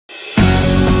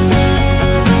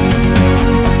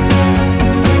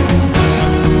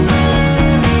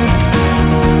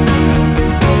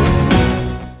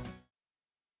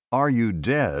Are you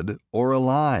dead or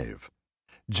alive?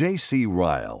 J.C.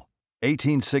 Ryle,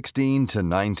 1816 to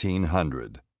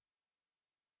 1900.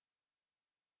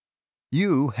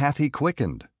 You hath he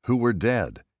quickened, who were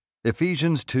dead.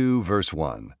 Ephesians 2, verse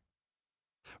 1.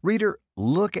 Reader,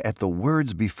 look at the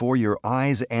words before your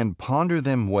eyes and ponder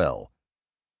them well.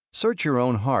 Search your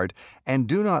own heart, and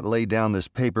do not lay down this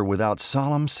paper without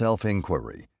solemn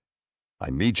self-inquiry.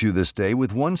 I meet you this day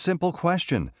with one simple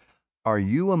question. Are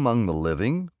you among the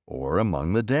living or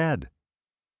among the dead?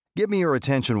 Give me your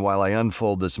attention while I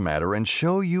unfold this matter and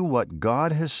show you what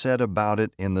God has said about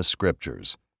it in the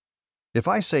Scriptures. If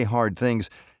I say hard things,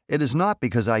 it is not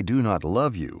because I do not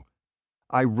love you.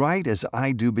 I write as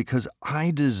I do because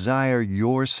I desire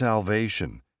your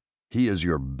salvation. He is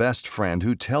your best friend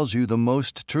who tells you the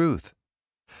most truth.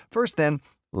 First then,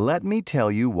 let me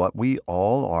tell you what we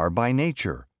all are by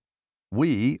nature.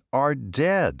 We are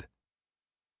dead.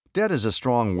 Dead is a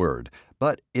strong word,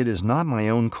 but it is not my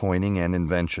own coining and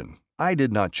invention. I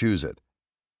did not choose it.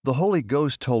 The Holy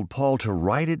Ghost told Paul to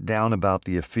write it down about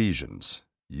the Ephesians.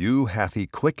 You hath he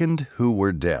quickened who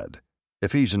were dead.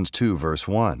 Ephesians 2, verse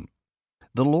 1.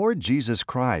 The Lord Jesus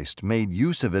Christ made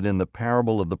use of it in the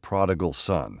parable of the prodigal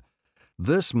son.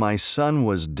 This my son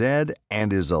was dead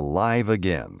and is alive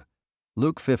again.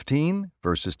 Luke 15,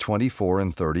 verses 24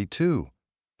 and 32.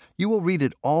 You will read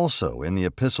it also in the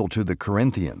epistle to the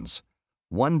Corinthians.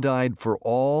 One died for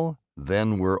all,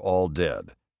 then we're all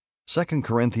dead. 2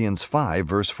 Corinthians 5,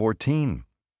 verse 14.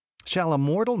 Shall a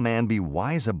mortal man be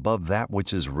wise above that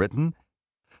which is written?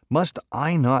 Must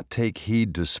I not take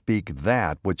heed to speak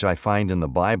that which I find in the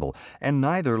Bible, and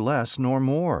neither less nor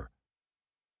more?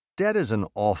 Dead is an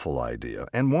awful idea,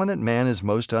 and one that man is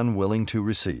most unwilling to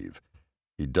receive.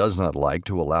 He does not like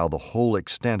to allow the whole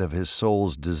extent of his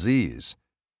soul's disease.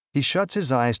 He shuts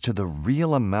his eyes to the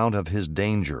real amount of his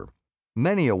danger.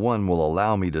 Many a one will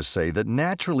allow me to say that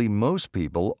naturally most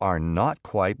people are not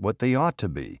quite what they ought to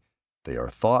be. They are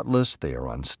thoughtless, they are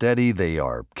unsteady, they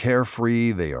are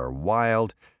carefree, they are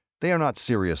wild. They are not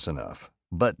serious enough.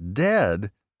 But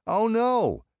dead? Oh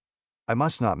no! I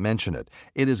must not mention it.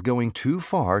 It is going too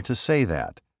far to say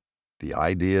that. The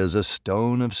idea is a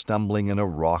stone of stumbling and a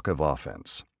rock of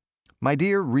offense. My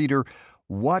dear reader,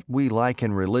 what we like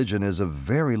in religion is of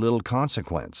very little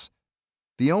consequence.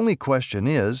 The only question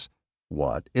is,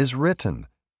 what is written?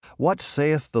 What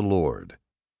saith the Lord?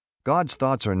 God's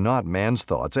thoughts are not man's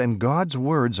thoughts, and God's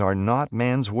words are not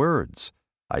man's words.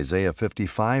 Isaiah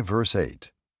 55, verse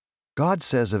 8. God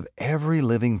says of every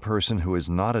living person who is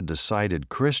not a decided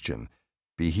Christian,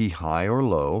 be he high or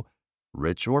low,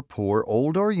 rich or poor,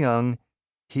 old or young,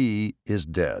 he is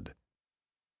dead.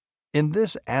 In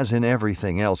this, as in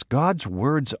everything else, God's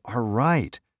words are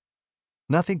right.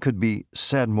 Nothing could be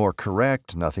said more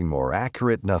correct, nothing more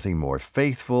accurate, nothing more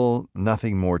faithful,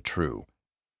 nothing more true.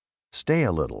 Stay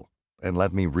a little, and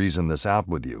let me reason this out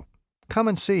with you. Come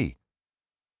and see.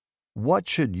 What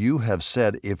should you have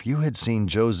said if you had seen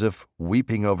Joseph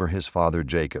weeping over his father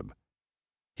Jacob?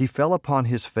 He fell upon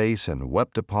his face and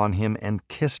wept upon him and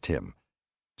kissed him.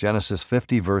 Genesis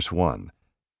 50, verse 1.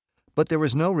 But there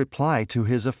was no reply to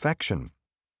his affection.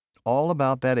 All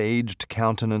about that aged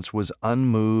countenance was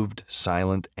unmoved,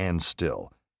 silent, and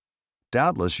still.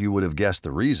 Doubtless you would have guessed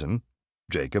the reason.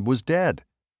 Jacob was dead.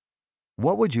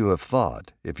 What would you have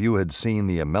thought if you had seen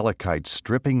the Amalekites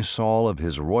stripping Saul of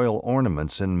his royal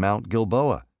ornaments in Mount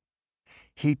Gilboa?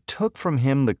 He took from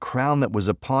him the crown that was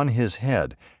upon his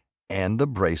head and the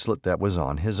bracelet that was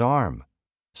on his arm.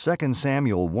 2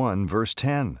 Samuel 1, verse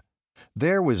 10.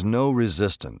 There was no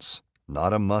resistance.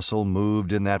 Not a muscle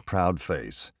moved in that proud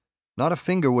face. Not a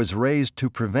finger was raised to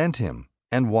prevent him.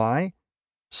 And why?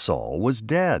 Saul was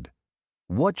dead.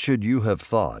 What should you have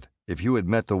thought if you had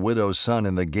met the widow's son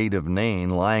in the gate of Nain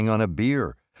lying on a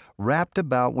bier, wrapped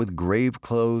about with grave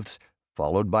clothes,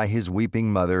 followed by his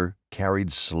weeping mother,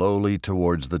 carried slowly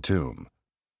towards the tomb?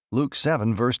 Luke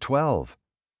 7, verse 12.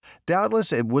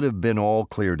 Doubtless it would have been all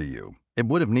clear to you. It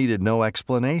would have needed no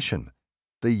explanation.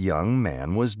 The young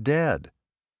man was dead.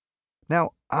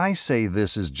 Now, I say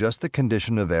this is just the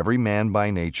condition of every man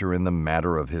by nature in the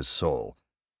matter of his soul.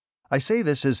 I say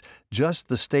this is just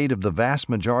the state of the vast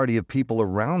majority of people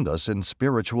around us in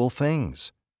spiritual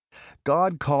things.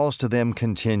 God calls to them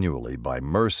continually by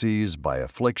mercies, by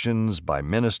afflictions, by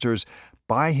ministers,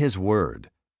 by His word.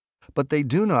 But they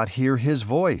do not hear His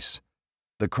voice.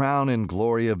 The crown and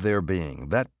glory of their being,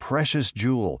 that precious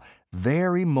jewel,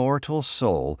 their immortal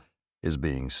soul, is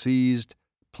being seized,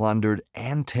 plundered,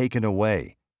 and taken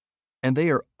away. And they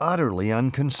are utterly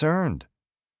unconcerned.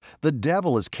 The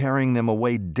devil is carrying them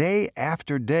away day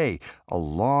after day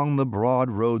along the broad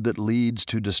road that leads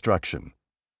to destruction.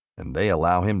 and they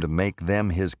allow him to make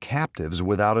them his captives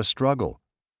without a struggle.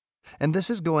 And this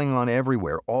is going on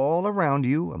everywhere, all around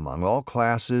you, among all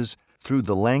classes, through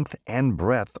the length and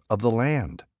breadth of the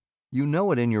land. You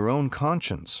know it in your own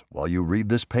conscience while you read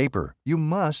this paper. You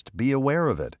must be aware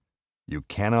of it. You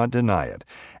cannot deny it.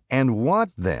 And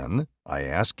what, then, I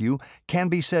ask you, can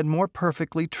be said more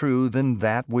perfectly true than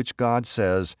that which God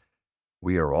says,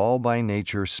 "We are all by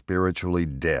nature spiritually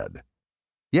dead"?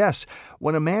 Yes,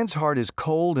 when a man's heart is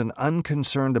cold and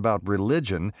unconcerned about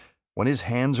religion, when his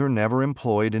hands are never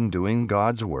employed in doing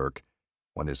God's work,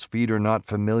 when his feet are not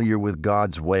familiar with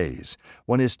God's ways,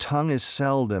 when his tongue is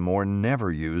seldom or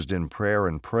never used in prayer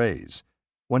and praise,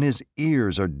 when his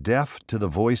ears are deaf to the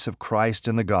voice of Christ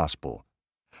in the gospel,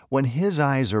 when his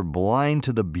eyes are blind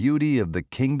to the beauty of the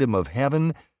kingdom of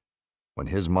heaven, when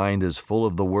his mind is full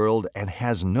of the world and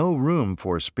has no room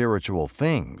for spiritual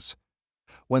things,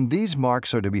 when these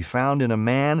marks are to be found in a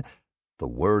man, the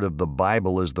word of the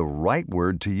Bible is the right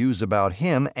word to use about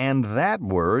him, and that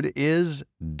word is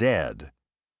dead.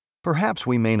 Perhaps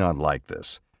we may not like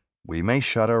this. We may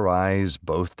shut our eyes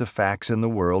both to facts in the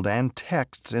world and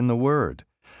texts in the Word.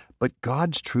 But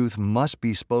God's truth must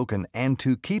be spoken, and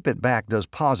to keep it back does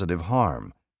positive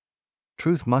harm.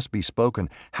 Truth must be spoken,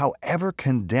 however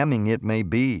condemning it may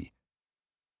be.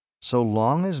 So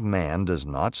long as man does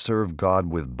not serve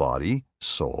God with body,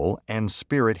 soul, and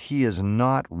spirit, he is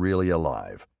not really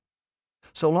alive.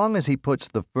 So long as he puts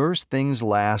the first things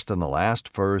last and the last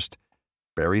first,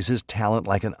 buries his talent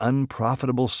like an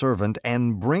unprofitable servant,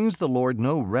 and brings the Lord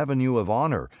no revenue of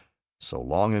honor, so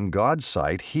long in God's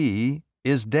sight he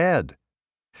is dead.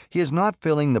 He is not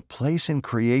filling the place in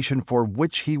creation for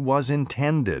which he was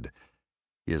intended.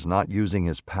 He is not using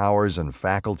his powers and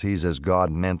faculties as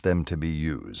God meant them to be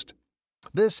used.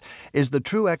 This is the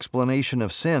true explanation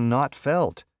of sin not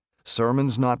felt,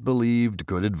 sermons not believed,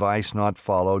 good advice not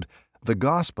followed, the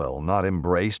gospel not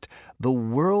embraced, the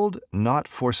world not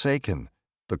forsaken,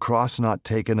 the cross not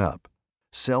taken up,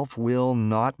 self-will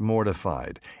not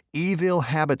mortified, evil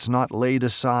habits not laid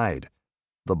aside,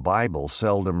 the Bible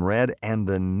seldom read, and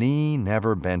the knee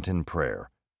never bent in prayer.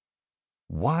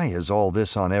 Why is all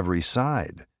this on every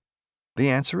side? The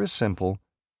answer is simple: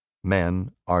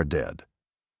 men are dead.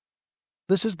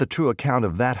 This is the true account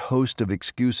of that host of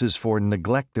excuses for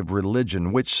neglect of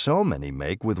religion which so many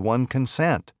make with one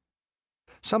consent.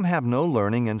 Some have no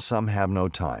learning and some have no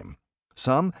time.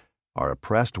 Some are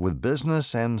oppressed with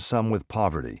business and some with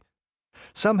poverty.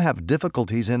 Some have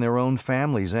difficulties in their own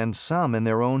families and some in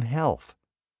their own health.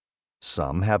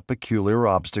 Some have peculiar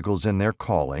obstacles in their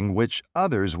calling which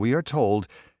others, we are told,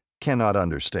 cannot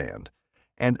understand,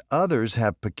 and others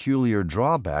have peculiar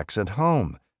drawbacks at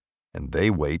home, and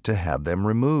they wait to have them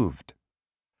removed.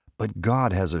 But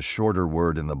God has a shorter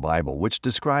word in the Bible which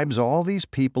describes all these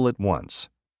people at once.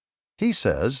 He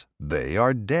says they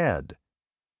are dead.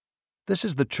 This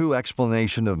is the true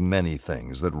explanation of many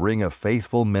things that wring a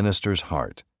faithful minister's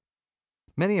heart.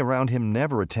 Many around him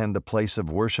never attend a place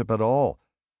of worship at all.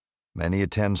 Many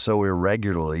attend so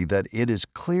irregularly that it is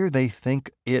clear they think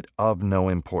it of no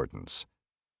importance.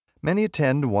 Many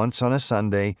attend once on a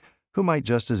Sunday who might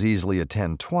just as easily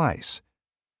attend twice.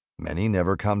 Many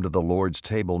never come to the Lord's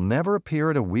table, never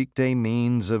appear at a weekday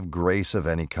means of grace of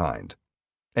any kind.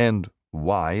 And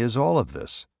why is all of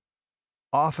this?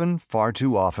 Often, far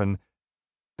too often,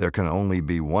 there can only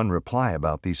be one reply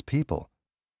about these people.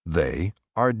 They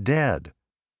are dead.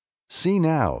 See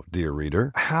now, dear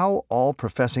reader, how all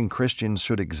professing Christians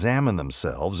should examine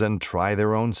themselves and try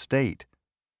their own state.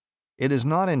 It is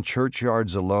not in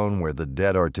churchyards alone where the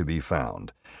dead are to be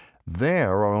found.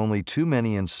 There are only too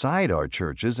many inside our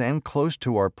churches and close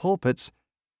to our pulpits,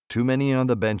 too many on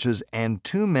the benches, and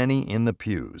too many in the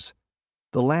pews.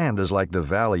 The land is like the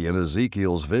valley in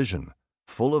Ezekiel's vision,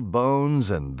 full of bones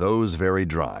and those very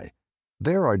dry.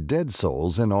 There are dead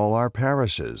souls in all our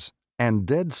parishes, and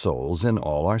dead souls in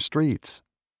all our streets.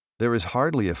 There is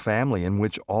hardly a family in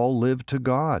which all live to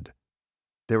God.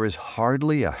 There is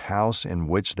hardly a house in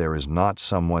which there is not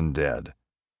someone dead.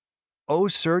 Oh,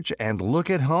 search and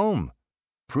look at home.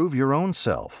 Prove your own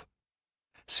self.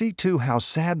 See, too, how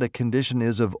sad the condition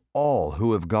is of all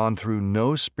who have gone through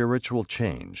no spiritual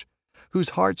change,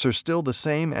 whose hearts are still the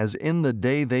same as in the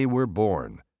day they were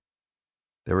born.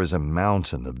 There is a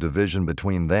mountain of division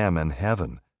between them and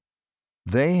heaven.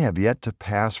 They have yet to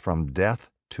pass from death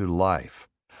to life.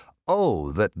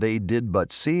 Oh, that they did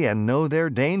but see and know their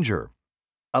danger!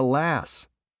 Alas!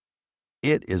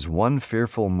 It is one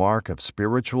fearful mark of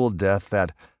spiritual death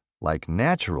that, like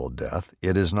natural death,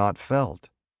 it is not felt.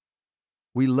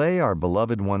 We lay our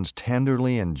beloved ones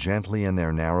tenderly and gently in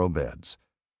their narrow beds,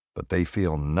 but they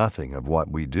feel nothing of what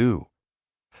we do.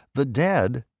 The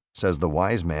dead, says the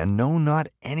wise man, know not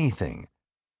anything.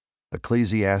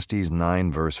 Ecclesiastes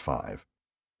 9 verse 5.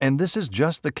 And this is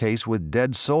just the case with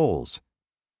dead souls.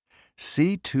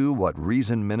 See too what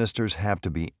reason ministers have to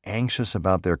be anxious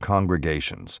about their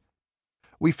congregations.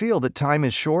 We feel that time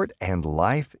is short and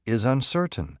life is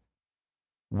uncertain.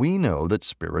 We know that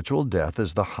spiritual death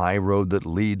is the high road that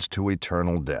leads to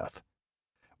eternal death.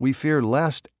 We fear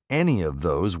lest any of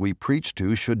those we preach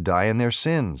to should die in their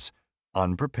sins,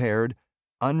 unprepared,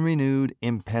 unrenewed,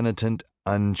 impenitent,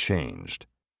 unchanged.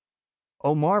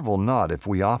 Oh, marvel not if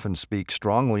we often speak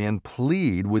strongly and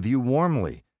plead with you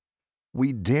warmly.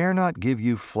 We dare not give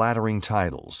you flattering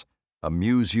titles,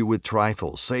 amuse you with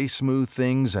trifles, say smooth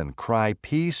things, and cry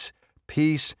peace,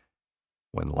 peace,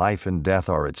 when life and death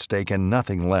are at stake and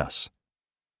nothing less.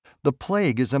 The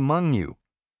plague is among you.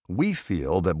 We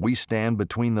feel that we stand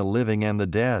between the living and the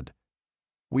dead.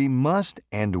 We must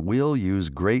and will use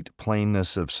great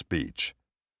plainness of speech.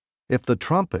 If the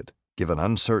trumpet give an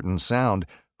uncertain sound,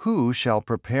 who shall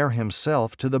prepare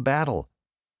himself to the battle?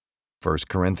 1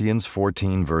 Corinthians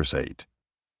 14 verse 8.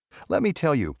 Let me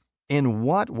tell you, in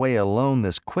what way alone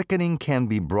this quickening can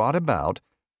be brought about,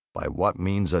 by what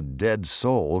means a dead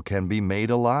soul can be made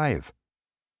alive.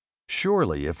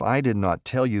 Surely, if I did not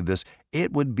tell you this,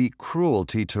 it would be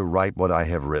cruelty to write what I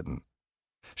have written.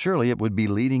 Surely it would be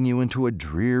leading you into a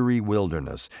dreary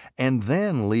wilderness, and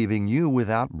then leaving you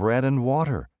without bread and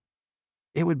water.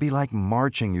 It would be like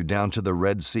marching you down to the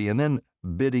Red Sea and then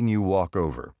bidding you walk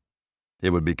over.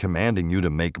 It would be commanding you to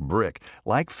make brick,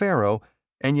 like Pharaoh,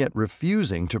 and yet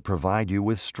refusing to provide you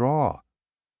with straw.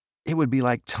 It would be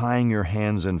like tying your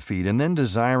hands and feet and then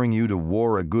desiring you to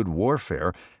war a good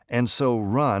warfare, and so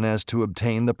run as to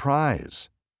obtain the prize.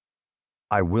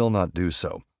 I will not do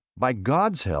so. By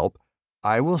God's help,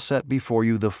 I will set before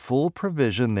you the full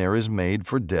provision there is made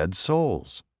for dead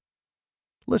souls.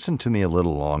 Listen to me a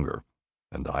little longer,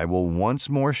 and I will once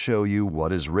more show you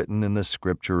what is written in the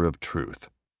Scripture of truth.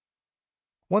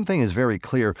 One thing is very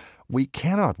clear: we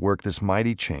cannot work this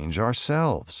mighty change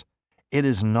ourselves. It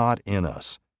is not in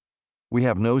us. We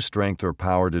have no strength or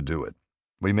power to do it.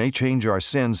 We may change our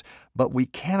sins, but we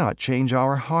cannot change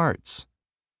our hearts.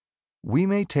 We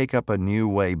may take up a new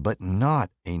way, but not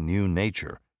a new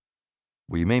nature.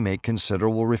 We may make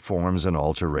considerable reforms and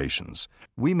alterations.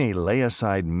 We may lay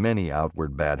aside many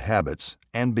outward bad habits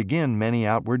and begin many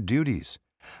outward duties,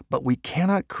 but we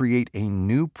cannot create a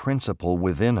new principle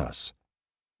within us.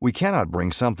 We cannot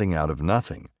bring something out of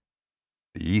nothing.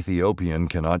 The Ethiopian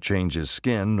cannot change his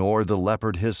skin, nor the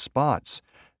leopard his spots.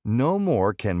 No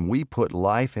more can we put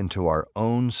life into our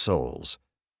own souls.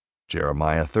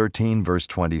 Jeremiah 13, verse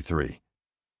 23.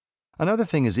 Another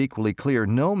thing is equally clear: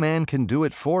 no man can do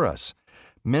it for us.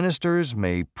 Ministers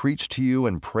may preach to you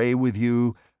and pray with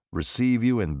you, receive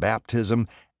you in baptism,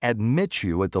 admit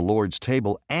you at the Lord's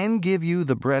table, and give you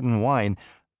the bread and wine,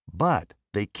 but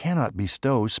they cannot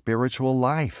bestow spiritual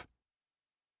life.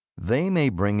 They may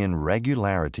bring in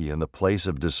regularity in the place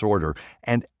of disorder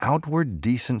and outward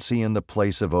decency in the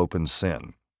place of open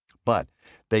sin, but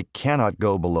they cannot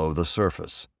go below the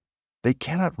surface. They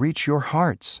cannot reach your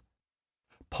hearts.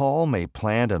 Paul may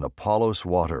plant and Apollos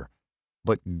water,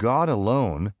 but God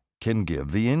alone can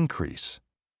give the increase.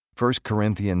 1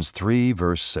 Corinthians 3,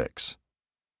 verse 6.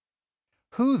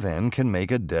 Who then can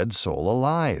make a dead soul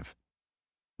alive?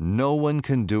 No one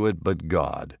can do it but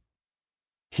God.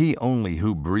 He only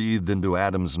who breathed into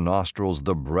Adam's nostrils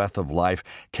the breath of life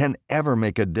can ever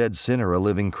make a dead sinner a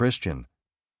living Christian.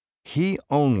 He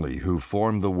only who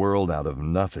formed the world out of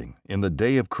nothing in the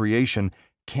day of creation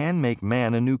can make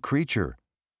man a new creature.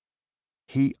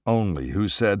 He only who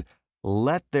said,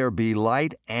 "Let there be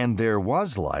light," and there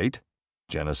was light,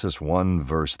 Genesis 1,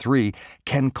 verse 3,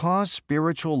 can cause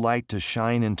spiritual light to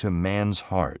shine into man's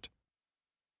heart.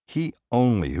 He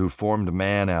only who formed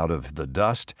man out of the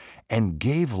dust and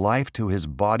gave life to his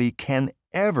body can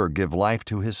ever give life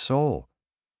to his soul.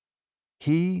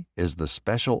 He is the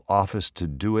special office to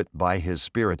do it by his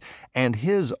Spirit, and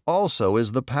his also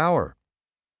is the power.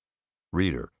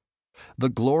 Reader, the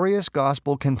glorious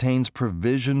gospel contains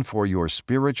provision for your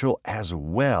spiritual as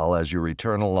well as your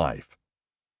eternal life.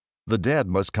 The dead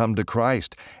must come to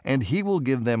Christ, and he will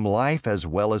give them life as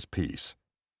well as peace.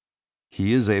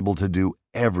 He is able to do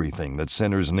everything that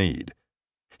sinners need.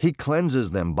 He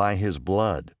cleanses them by his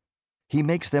blood. He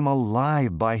makes them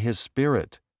alive by his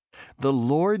Spirit. The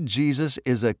Lord Jesus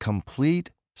is a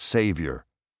complete Savior.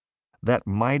 That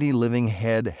mighty living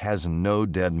head has no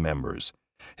dead members.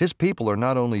 His people are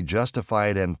not only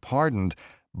justified and pardoned,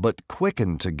 but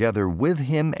quickened together with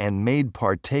him and made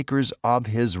partakers of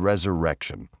his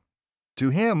resurrection. To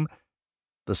him,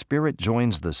 the Spirit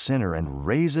joins the sinner and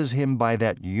raises him by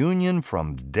that union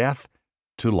from death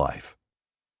to life.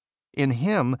 In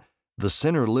him, the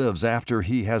sinner lives after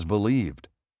he has believed.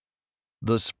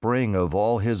 The spring of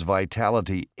all his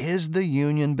vitality is the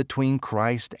union between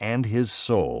Christ and his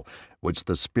soul, which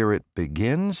the Spirit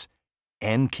begins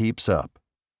and keeps up.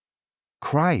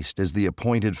 Christ is the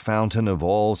appointed fountain of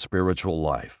all spiritual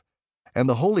life, and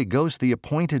the Holy Ghost the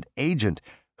appointed agent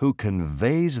who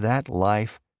conveys that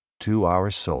life to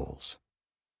our souls.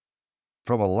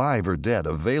 From Alive or Dead,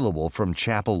 available from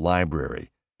Chapel Library.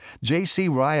 J.C.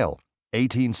 Ryle,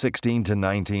 1816 to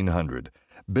 1900,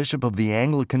 Bishop of the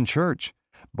Anglican Church,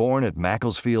 born at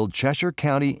Macclesfield, Cheshire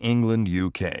County, England,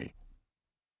 UK.